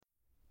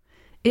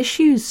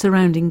Issues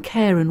surrounding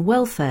care and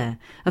welfare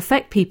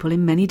affect people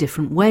in many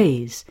different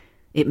ways.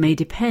 It may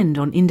depend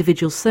on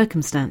individual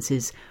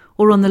circumstances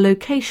or on the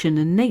location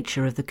and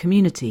nature of the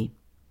community.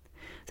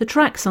 The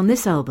tracks on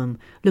this album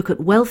look at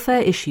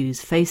welfare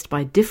issues faced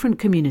by different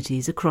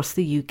communities across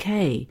the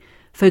UK,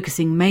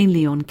 focusing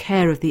mainly on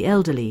care of the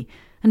elderly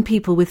and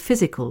people with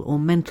physical or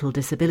mental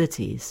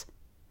disabilities.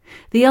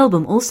 The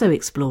album also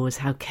explores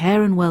how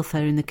care and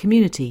welfare in the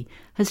community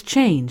has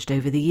changed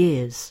over the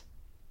years.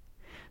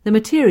 The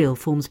material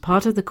forms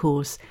part of the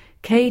course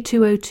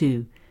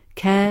K202,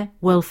 Care,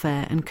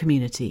 Welfare and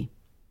Community.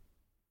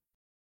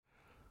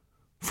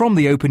 From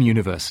the Open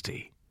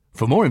University.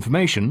 For more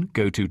information,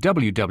 go to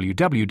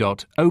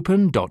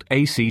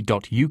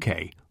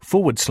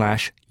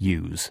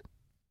www.open.ac.uk/use.